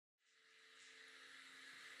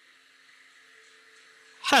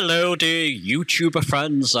Hello dear YouTuber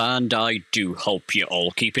friends, and I do hope you're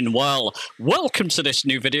all keeping well. Welcome to this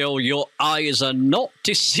new video. Your eyes are not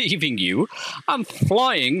deceiving you. I'm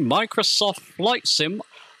flying Microsoft Flight Sim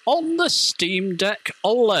on the Steamdeck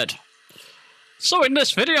OLED. So in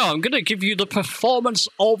this video, I'm going to give you the performance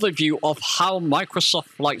overview of how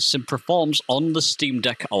Microsoft Flight Sim performs on the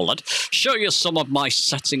Steamdeck OLED, show you some of my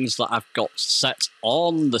settings that I've got set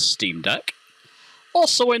on the Steam Deck.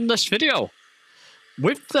 Also in this video,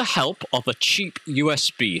 with the help of a cheap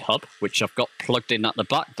USB hub, which I've got plugged in at the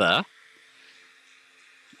back there.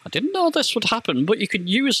 I didn't know this would happen, but you can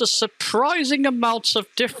use a surprising amount of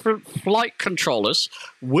different flight controllers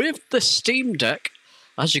with the Steam Deck.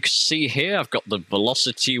 As you can see here, I've got the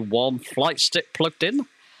Velocity 1 flight stick plugged in,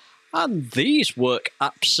 and these work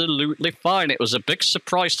absolutely fine. It was a big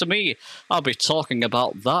surprise to me. I'll be talking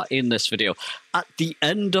about that in this video. At the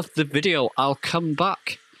end of the video, I'll come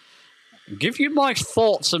back, give you my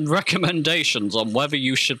thoughts and recommendations on whether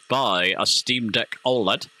you should buy a Steam Deck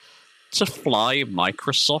OLED to fly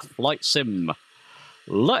Microsoft Flight Sim.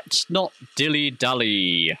 Let's not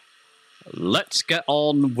dilly-dally. Let's get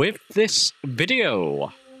on with this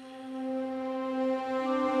video.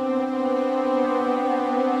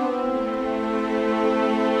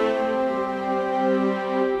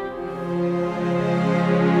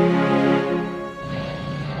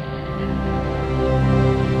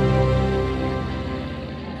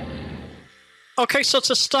 Okay, so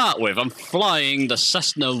to start with, I'm flying the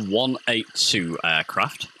Cessna 182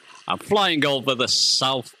 aircraft. I'm flying over the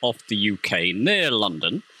south of the UK, near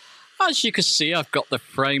London. As you can see, I've got the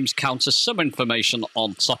frames counter, some information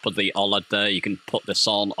on top of the OLED there. You can put this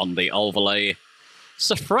on the overlay. It's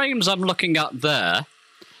the frames I'm looking at there.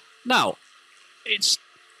 Now, it's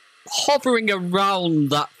hovering around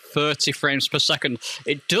that 30 frames per second.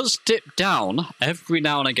 It does dip down every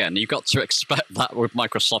now and again. You've got to expect that with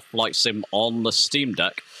Microsoft Flight Sim on the Steam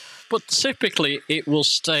Deck. But typically, it will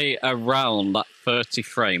stay around that 30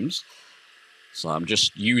 frames. So I'm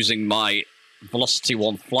just using my Velocity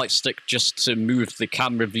 1 flight stick just to move the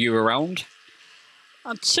camera view around.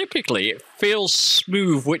 And typically, it feels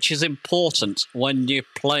smooth, which is important when you're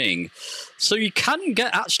playing. So you can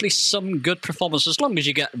get actually some good performance, as long as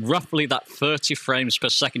you get roughly that 30 frames per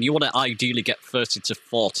second. You want to ideally get 30 to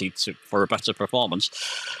 40 for a better performance.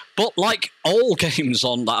 But like all games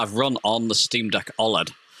that I've run on the Steam Deck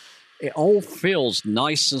OLED, it all feels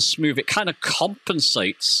nice and smooth. It kind of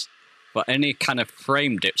compensates for any kind of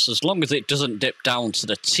frame dips. As long as it doesn't dip down to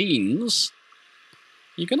the teens,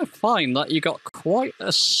 you're going to find that you got quite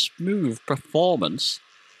a smooth performance.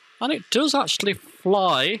 And it does actually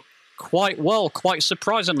fly quite well, quite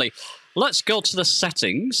surprisingly. Let's go to the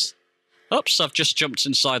settings. Oops, I've just jumped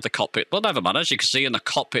inside the cockpit, but never mind. As you can see in the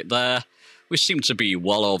cockpit there, we seem to be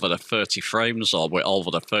well over the 30 frames, or we're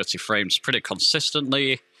over the 30 frames pretty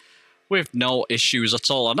consistently, with no issues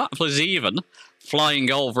at all. And that was even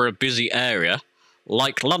flying over a busy area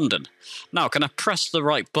like London. Now, can I press the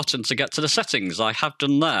right button to get to the settings? I have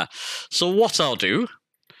done there. So what I'll do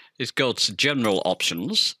is go to General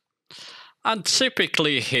Options. And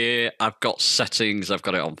typically here, I've got settings. I've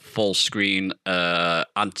got it on full screen,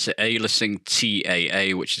 anti-aliasing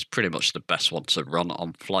TAA, which is pretty much the best one to run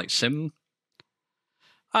on Flight Sim.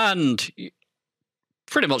 And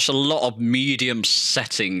pretty much a lot of medium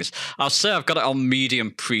settings. I'll say I've got it on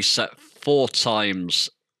medium preset 4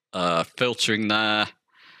 times. Filtering there,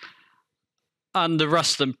 and the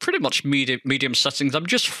rest of them pretty much medium settings. I'm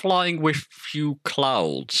just flying with few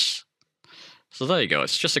clouds. So there you go.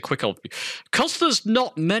 It's just a quick overview. Because there's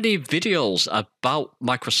not many videos about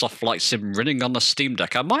Microsoft Flight Sim running on the Steam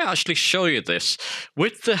Deck, I might actually show you this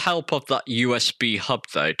with the help of that USB hub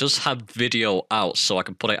there. It does have video out, so I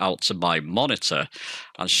can put it out to my monitor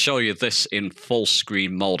and show you this in full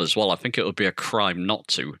screen mode as well. I think it would be a crime not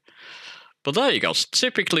to. But there you go. So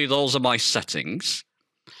typically, those are my settings.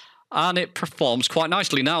 And it performs quite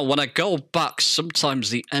nicely. Now, when I go back, sometimes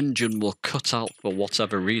the engine will cut out for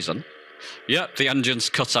whatever reason. Yep, the engine's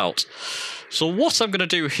cut out. So what I'm going to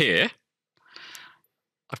do here,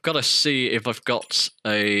 I've got to see if I've got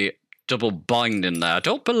a double bind in there. I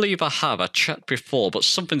don't believe I have. I checked before, but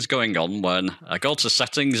something's going on. When I go to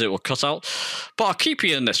settings, it will cut out. But I'll keep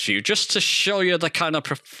you in this view just to show you the kind of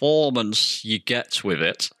performance you get with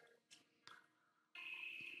it.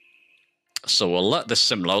 So we'll let this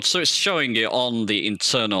sim load. So it's showing you on the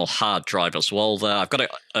internal hard drive as well there. I've got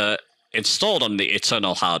it installed on the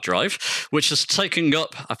internal hard drive, which is taking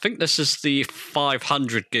up, I think this is the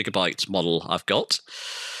 500 gigabyte model I've got.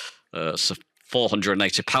 It's a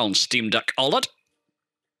 £480 Steam Deck OLED.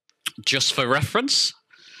 Just for reference,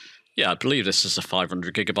 Yeah, I believe this is a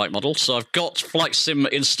 500GB model, so I've got Flight Sim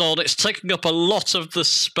installed. It's taking up a lot of the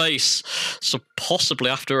space, so possibly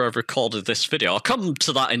after I've recorded this video. I'll come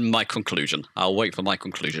to that in my conclusion. I'll wait for my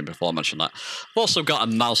conclusion before I mention that. I've also got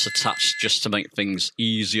a mouse attached just to make things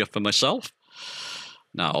easier for myself.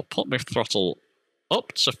 Now, I'll put my throttle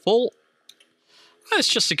up to full. It's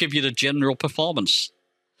just to give you the general performance.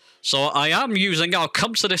 So I am using, I'll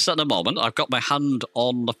come to this in a moment, I've got my hand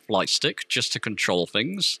on the flight stick just to control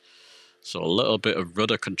things. So a little bit of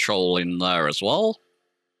rudder control in there as well.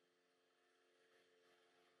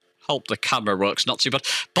 Hope the camera works not too bad.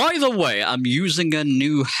 By the way, I'm using a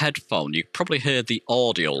new headphone. You probably hear the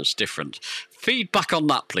audio's different. Feedback on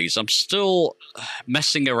that, please. I'm still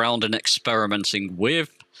messing around and experimenting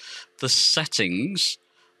with the settings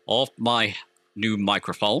of my new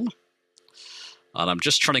microphone. And I'm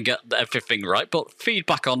just trying to get everything right. But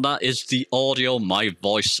feedback on that. Is the audio, my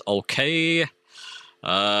voice, okay?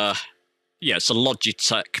 Yeah, it's a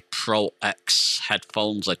Logitech Pro X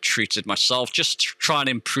headphones I treated myself, just to try and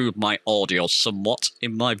improve my audio somewhat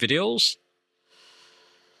in my videos.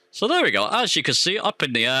 So there we go. As you can see, up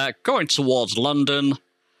in the air, going towards London.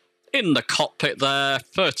 In the cockpit there,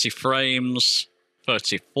 30 frames,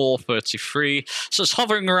 34, 33. So it's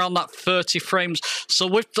hovering around that 30 frames. So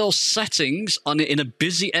with those settings in a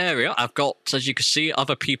busy area, I've got, as you can see,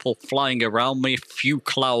 other people flying around me. A few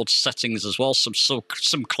cloud settings as well.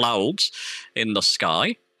 Some clouds in the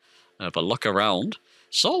sky. But look around.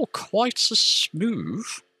 So quite a smooth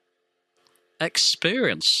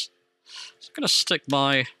experience. So I'm going to stick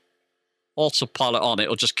my autopilot on.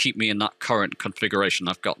 It'll just keep me in that current configuration.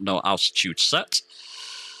 I've got no altitude set.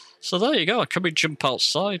 So there you go. Can we jump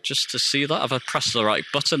outside just to see that? Have I pressed the right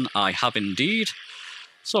button? I have indeed.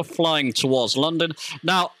 So flying towards London.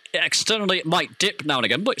 Now, externally it might dip now and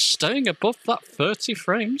again, but it's staying above that 30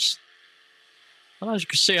 frames. And as you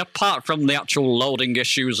can see, apart from the actual loading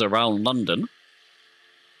issues around London,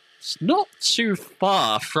 it's not too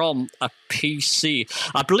far from a PC.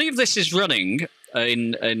 I believe this is running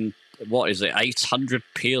in what is it,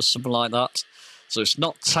 800p or something like that. So it's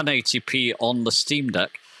not 1080p on the Steam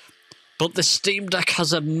Deck. But the Steam Deck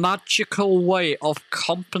has a magical way of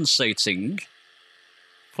compensating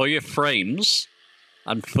for your frames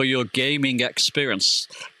and for your gaming experience.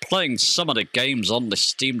 Playing some of the games on the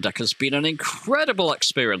Steam Deck has been an incredible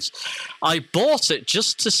experience. I bought it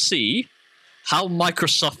just to see how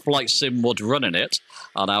Microsoft Flight Sim would run in it,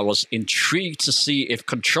 and I was intrigued to see if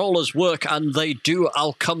controllers work, and they do.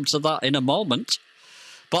 I'll come to that in a moment.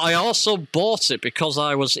 But I also bought it because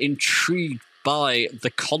I was intrigued by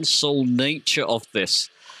the console nature of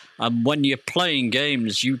this. And when you're playing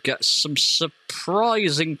games, you get some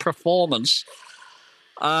surprising performance.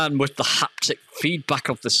 And with the haptic feedback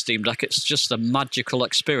of the Steam Deck, it's just a magical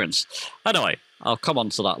experience. Anyway, I'll come on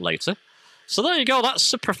to that later. So there you go,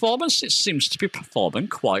 that's the performance. It seems to be performing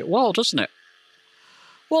quite well, doesn't it?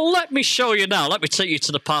 Well, let me show you now. Let me take you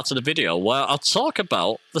to the part of the video where I'll talk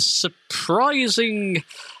about the surprising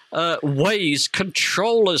ways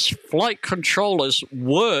flight controllers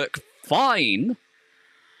work fine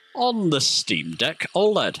on the Steam Deck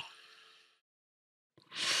OLED.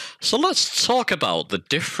 So let's talk about the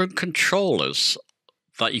different controllers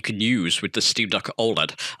that you can use with the Steam Deck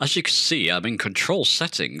OLED. As you can see, I'm in control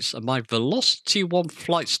settings, and my Velocity 1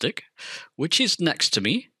 flight stick, which is next to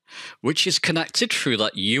me, which is connected through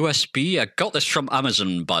that USB. I got this from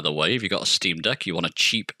Amazon, by the way. If you've got a Steam Deck, you want a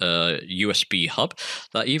cheap USB hub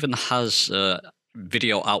that even has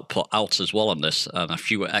video output out as well on this, and a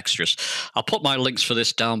few extras. I'll put my links for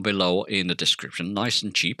this down below in the description. Nice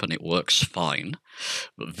and cheap, and it works fine.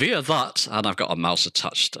 But via that, and I've got a mouse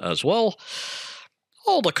attached as well,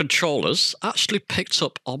 all the controllers actually picked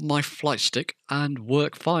up on my flight stick and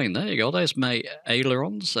work fine. There you go. There's my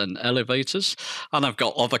ailerons and elevators. And I've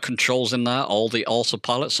got other controls in there, all the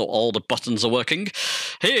autopilot, so all the buttons are working.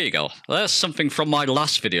 Here you go. There's something from my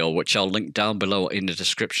last video, which I'll link down below in the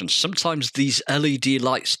description. Sometimes these LED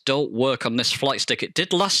lights don't work on this flight stick. It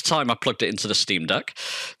did last time I plugged it into the Steam Deck.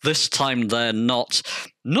 This time they're not.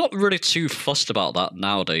 Not really too fussed about that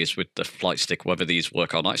nowadays with the flight stick, whether these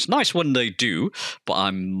work or not. It's nice when they do, but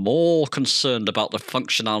I'm more concerned about the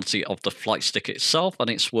functionality of the flight stick itself,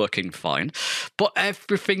 and it's working fine. But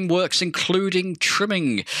everything works, including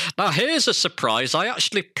trimming. Now, here's a surprise. I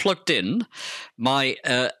actually plugged in my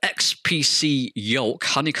XPC yoke,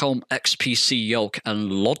 Honeycomb XPC yoke,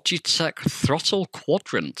 and Logitech throttle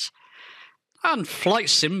quadrant. And Flight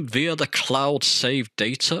Sim, via the cloud save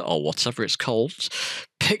data, or whatever it's called,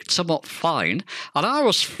 picked them up fine, and I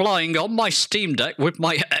was flying on my Steam Deck with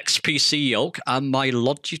my XPC yoke and my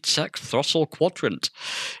Logitech throttle quadrant.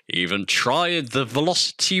 Even tried the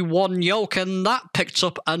Velocity 1 yoke, and that picked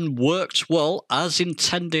up and worked well as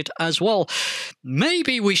intended as well.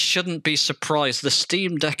 Maybe we shouldn't be surprised. The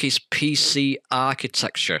Steam Deck is PC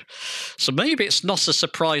architecture, so maybe it's not a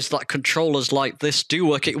surprise that controllers like this do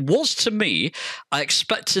work. It was to me. I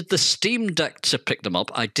expected the Steam Deck to pick them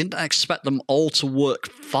up. I didn't expect them all to work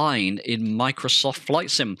fine in Microsoft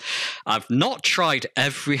Flight Sim. I've not tried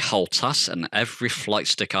every HOTAS and every flight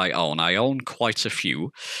stick I own. I own quite a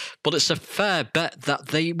few, but it's a fair bet that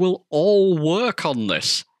they will all work on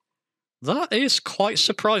this. That is quite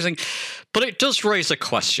surprising, but it does raise a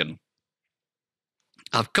question.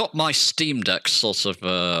 I've got my Steam Deck sort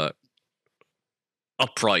of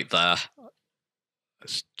upright there.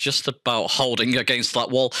 It's just about holding against that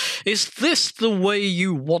wall. Is this the way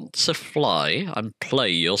you want to fly and play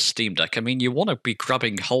your Steam Deck? I mean, you want to be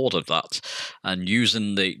grabbing hold of that and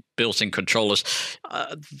using the built-in controllers.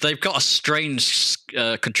 They've got a strange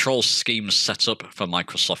control scheme set up for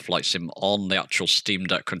Microsoft Flight Sim on the actual Steam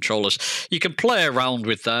Deck controllers. You can play around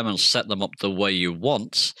with them and set them up the way you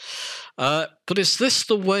want. But is this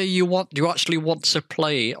the way you actually want to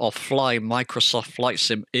play or fly Microsoft Flight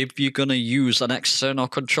Sim if you're going to use an external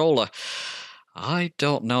controller? I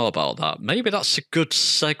don't know about that. Maybe that's a good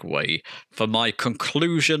segue for my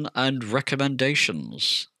conclusion and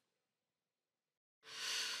recommendations.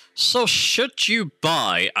 So should you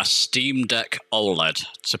buy a Steam Deck OLED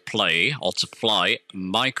to play or to fly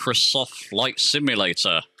Microsoft Flight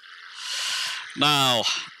Simulator? Now,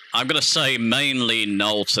 I'm going to say mainly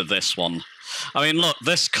no to this one. I mean, look,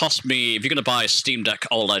 this cost me, if you're going to buy a Steam Deck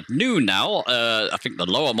OLED new now, I think the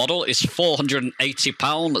lower model is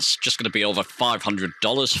 £480. That's just going to be over $500,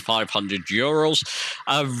 €500,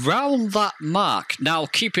 around that mark. Now,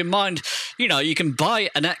 keep in mind, you know, you can buy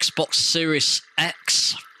an Xbox Series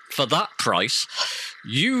X for that price.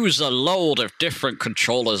 Use a load of different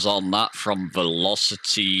controllers on that, from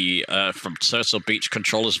Velocity, from Turtle Beach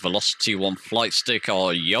controllers, Velocity 1 flight stick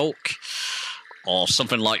or yoke, or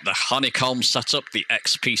something like the Honeycomb setup, the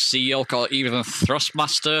XPC yoke, or even a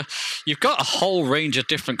Thrustmaster. You've got a whole range of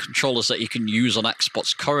different controllers that you can use on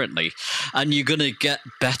Xbox currently, and you're going to get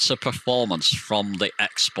better performance from the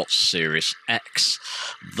Xbox Series X.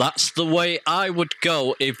 That's the way I would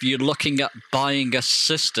go if you're looking at buying a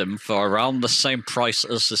system for around the same price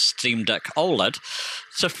as the Steam Deck OLED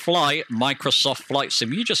to fly Microsoft Flight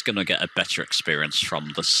Sim. You're just going to get a better experience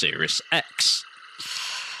from the Series X.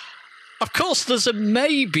 Of course, there's a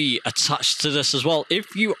maybe attached to this as well.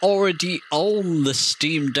 If you already own the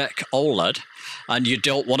Steam Deck OLED and you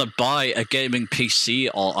don't want to buy a gaming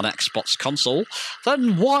PC or an Xbox console,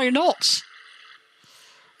 then why not?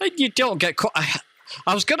 And you don't get caught.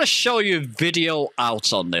 I was going to show you a video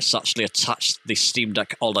out on this, actually attach the Steam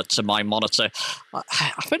Deck OLED to my monitor.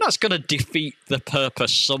 I think that's going to defeat the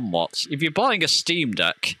purpose somewhat. If you're buying a Steam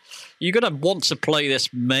Deck, you're going to want to play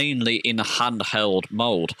this mainly in handheld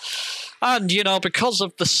mode. And, you know, because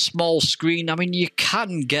of the small screen, I mean, you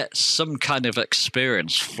can get some kind of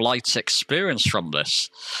experience, flight experience from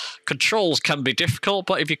this. Controls can be difficult,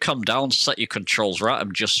 but if you come down, set your controls right,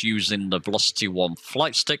 I'm just using the Velocity 1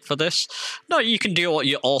 flight stick for this. No, you can do all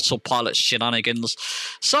your autopilot shenanigans.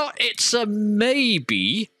 So it's a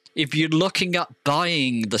maybe if you're looking at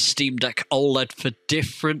buying the Steam Deck OLED for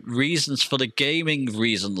different reasons, for the gaming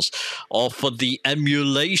reasons, or for the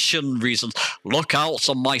emulation reasons. Look out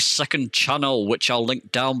on my second channel, which I'll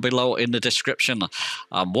link down below in the description.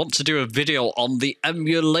 I want to do a video on the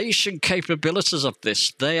emulation capabilities of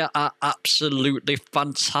this. They are absolutely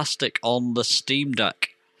fantastic on the Steam Deck.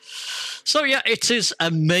 So yeah, it is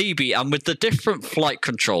a maybe, and with the different flight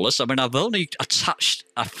controllers, I mean, I've only attached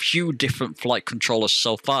a few different flight controllers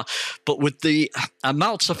so far, but with the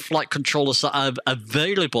amount of flight controllers that are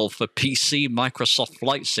available for PC Microsoft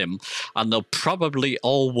Flight Sim, and they'll probably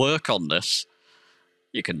all work on this,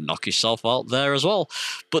 you can knock yourself out there as well.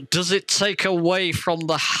 But does it take away from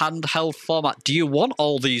the handheld format? Do you want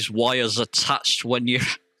all these wires attached when you...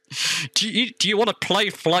 Do you want to play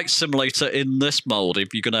Flight Simulator in this mode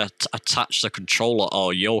if you're going to attach the controller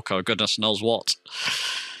or yoke or goodness knows what?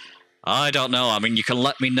 I don't know. I mean, you can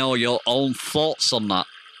let me know your own thoughts on that.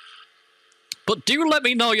 But do let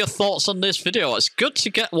me know your thoughts on this video. It's good to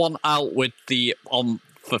get one out with the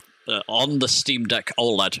on the Steam Deck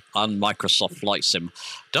OLED and Microsoft Flight Sim.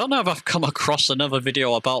 Don't know if I've come across another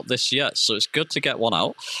video about this yet, so it's good to get one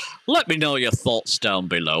out. Let me know your thoughts down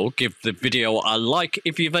below. Give the video a like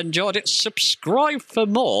if you've enjoyed it. Subscribe for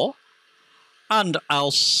more, and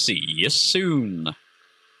I'll see you soon.